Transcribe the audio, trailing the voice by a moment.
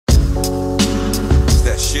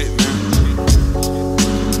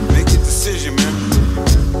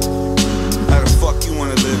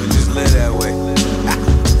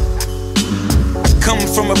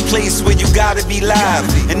live,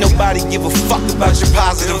 and nobody give a fuck about your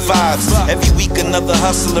positive vibes. Every week another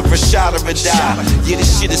hustler, a shot or a die. Yeah,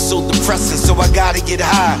 this shit is so depressing, so I gotta get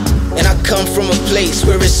high. And I come from a place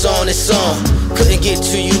where it's on, it's on. Couldn't get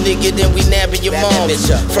to you, nigga, then we nabbing your mom.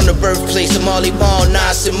 From the birthplace of Marley Marl,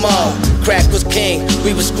 Nas and Mobb. Crack was king,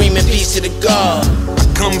 we was screaming peace to the God.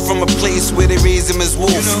 Come from a place where they raise him as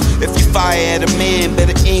wolf. If you fire at a man,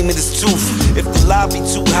 better aim at his tooth. If the lobby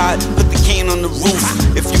too hot, put the cane on the roof.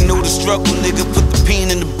 If you know the struggle, nigga, put the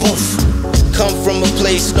pain in the booth. Come from a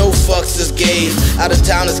place no fucks is gave. Out of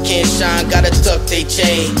towners can't shine, gotta tuck they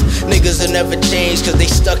chain. Niggas will never change cause they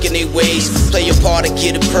stuck in their ways. Play your part and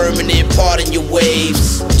get a permanent part in your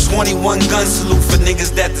waves. 21 gun salute for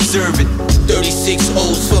niggas that deserve it. 36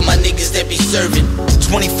 O's for my niggas that be serving.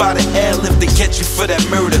 25 to L if they catch you for that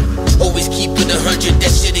murder. Always keep it 100,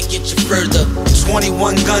 that shit'll get you further.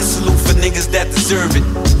 21 gun salute for niggas that deserve it.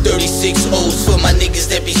 36 O's for my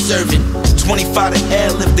niggas that be serving. 25 to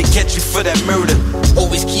L if they catch you for that murder.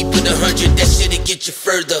 Always keep it 100, that shit'll get you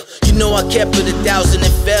further. You know I kept it 1,000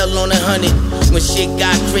 and fell on 100. When shit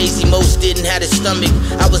got crazy, most didn't have a stomach.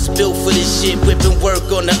 I was built for this shit, whipping work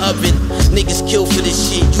on the oven. Niggas kill for this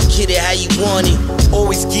shit, you get it how you want it.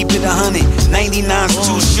 Always keep it 100. 99's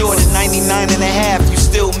too short, at 99 and a half, you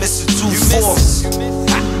still missing 2/4.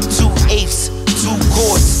 2/8, 2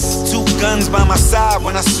 quarts, 2 guns by my side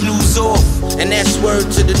when I snooze off. And that's word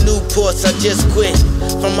to the Newports, I just quit.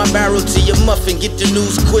 From my barrel to your muffin, get the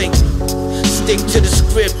news quick. Stick to the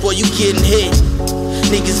script or you getting hit.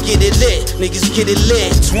 Niggas get it lit, niggas get it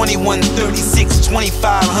lit. 21, 36,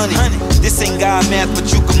 2500. This ain't God math,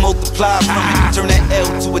 but you can multiply from it. Turn that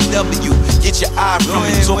L to a W, get your eye from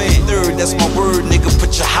it. Talking third, that's my word, nigga,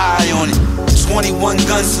 put your high on it. 21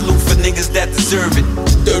 gun salute for niggas that deserve it.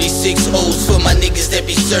 36 O's for my niggas that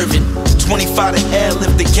be serving. 25 to L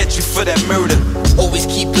if they catch you for that murder. Always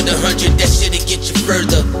keep it 100, that shit'll get you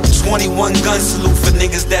further. 21 gun salute for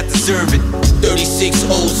niggas that deserve it. 36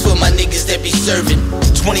 O's for my niggas that be serving.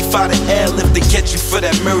 25 to L if they catch you for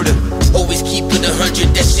that murder. Always keep it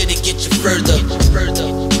 100, that shit'll get you further.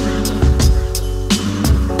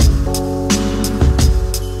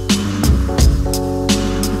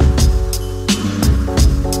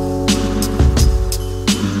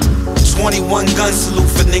 21 gun salute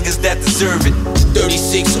for niggas that deserve it.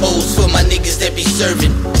 36 O's for my niggas that be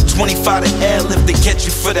serving. 25 to L if they catch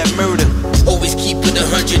you for that murder. Always keep it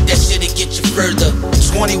 100, that shit'll get you further.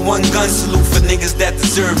 21 gun salute for niggas that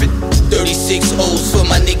deserve it. 36 O's for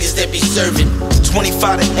my niggas that be serving.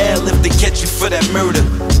 25 to L if they catch you for that murder.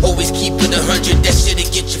 Always keep it 100, that shit'll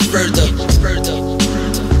get you further.